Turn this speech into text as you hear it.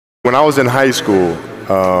When I was in high school,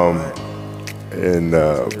 I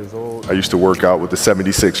used to work out with the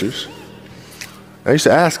 76ers. I used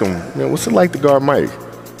to ask them, man, what's it like to guard Mike?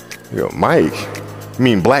 You go, Mike? You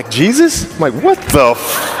mean Black Jesus? I'm like, what the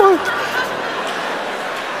fuck?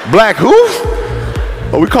 Black who?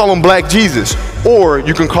 Oh, we call him Black Jesus. Or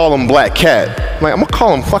you can call him Black Cat. I'm like, I'm gonna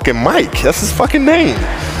call him fucking Mike. That's his fucking name.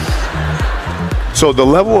 So the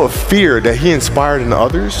level of fear that he inspired in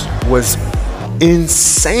others was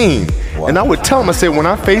insane. Wow. And I would tell him, I said, when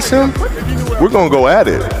I face him, we're gonna go at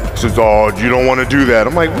it. He says, oh, you don't wanna do that.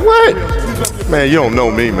 I'm like, what? Man, you don't know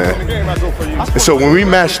me, man. And so when we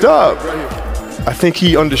matched up, I think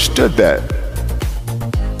he understood that.